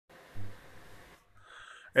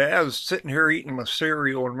I was sitting here eating my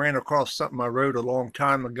cereal and ran across something I wrote a long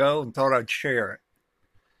time ago and thought I'd share it.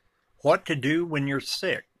 What to do when you're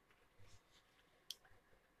sick.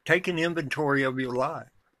 Take an inventory of your life.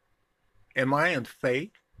 Am I in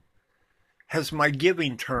faith? Has my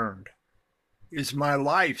giving turned? Is my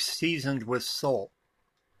life seasoned with salt?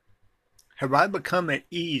 Have I become at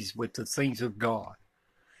ease with the things of God?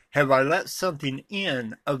 Have I let something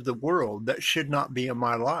in of the world that should not be in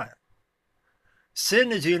my life?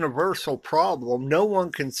 Sin is a universal problem. No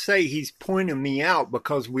one can say he's pointing me out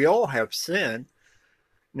because we all have sin.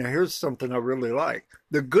 Now, here's something I really like.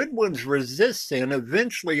 The good ones resist sin,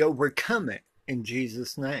 eventually overcome it in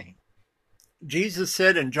Jesus' name. Jesus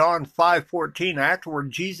said in John 5:14,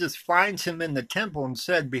 afterward, Jesus finds him in the temple and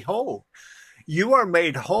said, "Behold, you are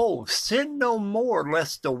made whole. Sin no more,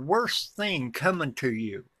 lest the worst thing come unto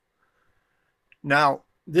you." Now,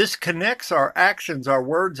 this connects our actions, our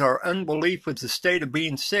words, our unbelief with the state of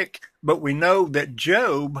being sick, but we know that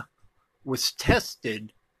Job was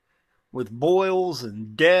tested with boils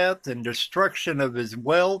and death and destruction of his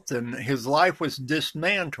wealth, and his life was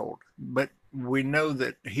dismantled. But we know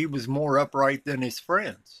that he was more upright than his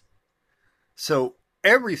friends. So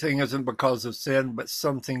everything isn't because of sin, but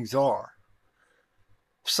some things are.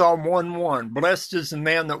 Psalm 1:1, blessed is the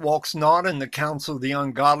man that walks not in the counsel of the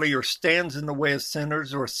ungodly, or stands in the way of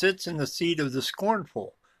sinners, or sits in the seat of the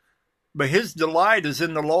scornful. But his delight is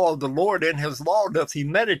in the law of the Lord, in his law doth he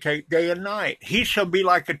meditate day and night. He shall be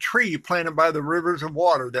like a tree planted by the rivers of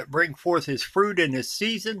water, that bring forth his fruit in his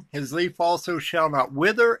season. His leaf also shall not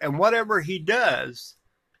wither, and whatever he does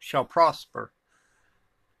shall prosper.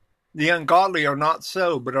 The ungodly are not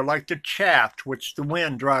so, but are like the chaff which the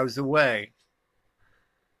wind drives away.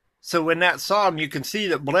 So in that psalm, you can see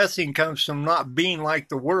that blessing comes from not being like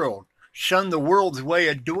the world. Shun the world's way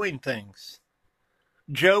of doing things.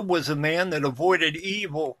 Job was a man that avoided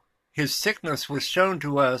evil. His sickness was shown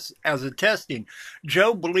to us as a testing.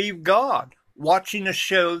 Job believed God. Watching a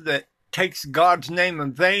show that takes God's name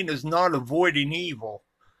in vain is not avoiding evil.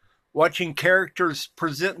 Watching characters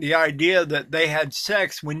present the idea that they had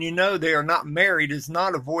sex when you know they are not married is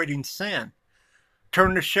not avoiding sin.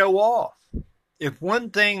 Turn the show off. If one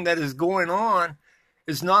thing that is going on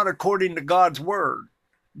is not according to God's word,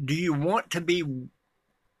 do you want to be,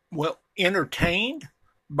 entertained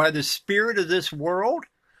by the spirit of this world?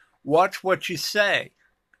 Watch what you say.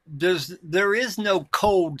 There is no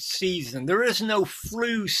cold season. There is no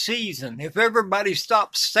flu season. If everybody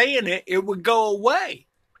stopped saying it, it would go away.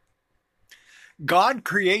 God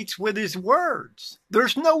creates with his words.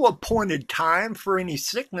 There's no appointed time for any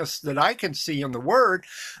sickness that I can see in the word.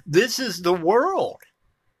 This is the world.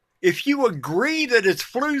 If you agree that it's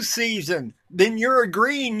flu season, then you're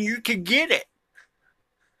agreeing you can get it.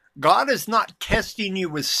 God is not testing you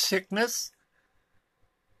with sickness.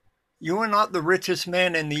 You are not the richest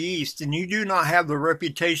man in the East, and you do not have the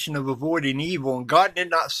reputation of avoiding evil. And God did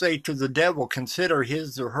not say to the devil, consider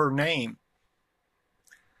his or her name.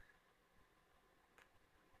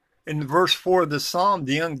 In verse 4 of the psalm,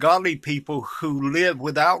 the ungodly people who live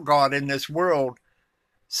without God in this world,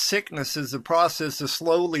 sickness is the process of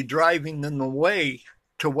slowly driving them away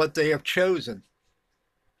to what they have chosen.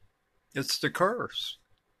 It's the curse.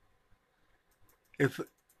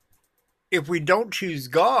 If we don't choose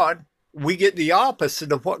God, we get the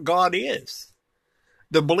opposite of what God is.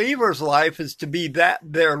 The believer's life is to be that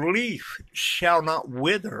their leaf shall not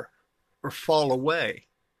wither or fall away.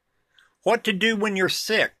 What to do when you're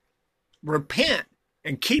sick? Repent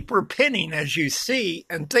and keep repenting as you see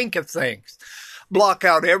and think of things. Block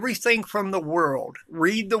out everything from the world.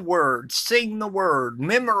 Read the word, sing the word,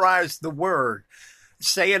 memorize the word,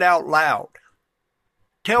 say it out loud.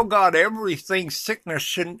 Tell God everything. Sickness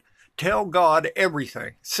shouldn't. Tell God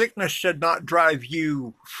everything. Sickness should not drive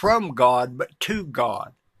you from God, but to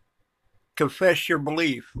God. Confess your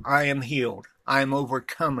belief. I am healed. I am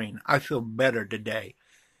overcoming. I feel better today.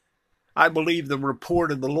 I believe the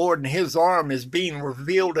report of the Lord, and his arm is being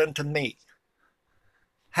revealed unto me.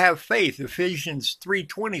 Have faith. Ephesians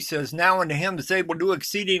 3:20 says, now unto him is able to do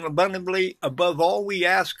exceeding abundantly above all we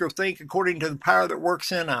ask or think, according to the power that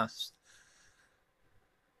works in us.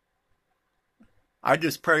 I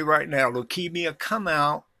just pray right now, leukemia come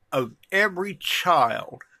out of every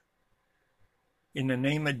child in the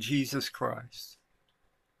name of Jesus Christ.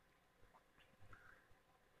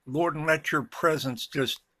 Lord, and let your presence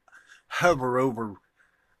just hover over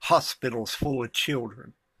hospitals full of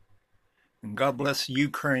children. And God bless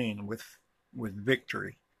Ukraine with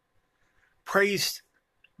victory. Praise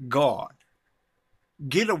God.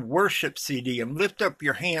 Get a worship CD and lift up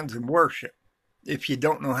your hands and worship if you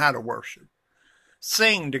don't know how to worship.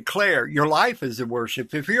 Sing, declare. Your life is a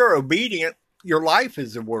worship. If you're obedient, your life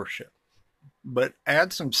is a worship. But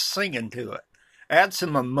add some singing to it. Add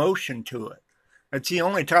some emotion to it. That's the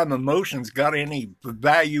only time emotion's got any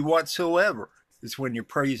value whatsoever, is when you're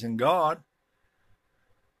praising God.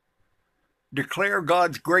 Declare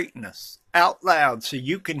God's greatness out loud so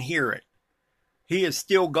you can hear it. He is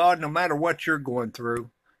still God no matter what you're going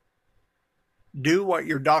through. Do what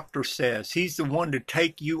your doctor says. He's the one to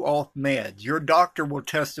take you off meds. Your doctor will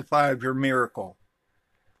testify of your miracle.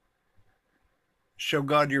 Show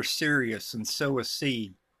God you're serious and sow a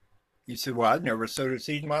seed. You say, well, I've never sowed a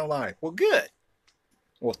seed in my life. Well, good.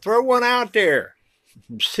 Well, throw one out there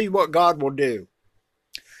and see what God will do.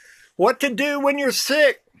 What to do when you're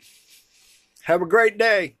sick. Have a great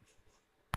day.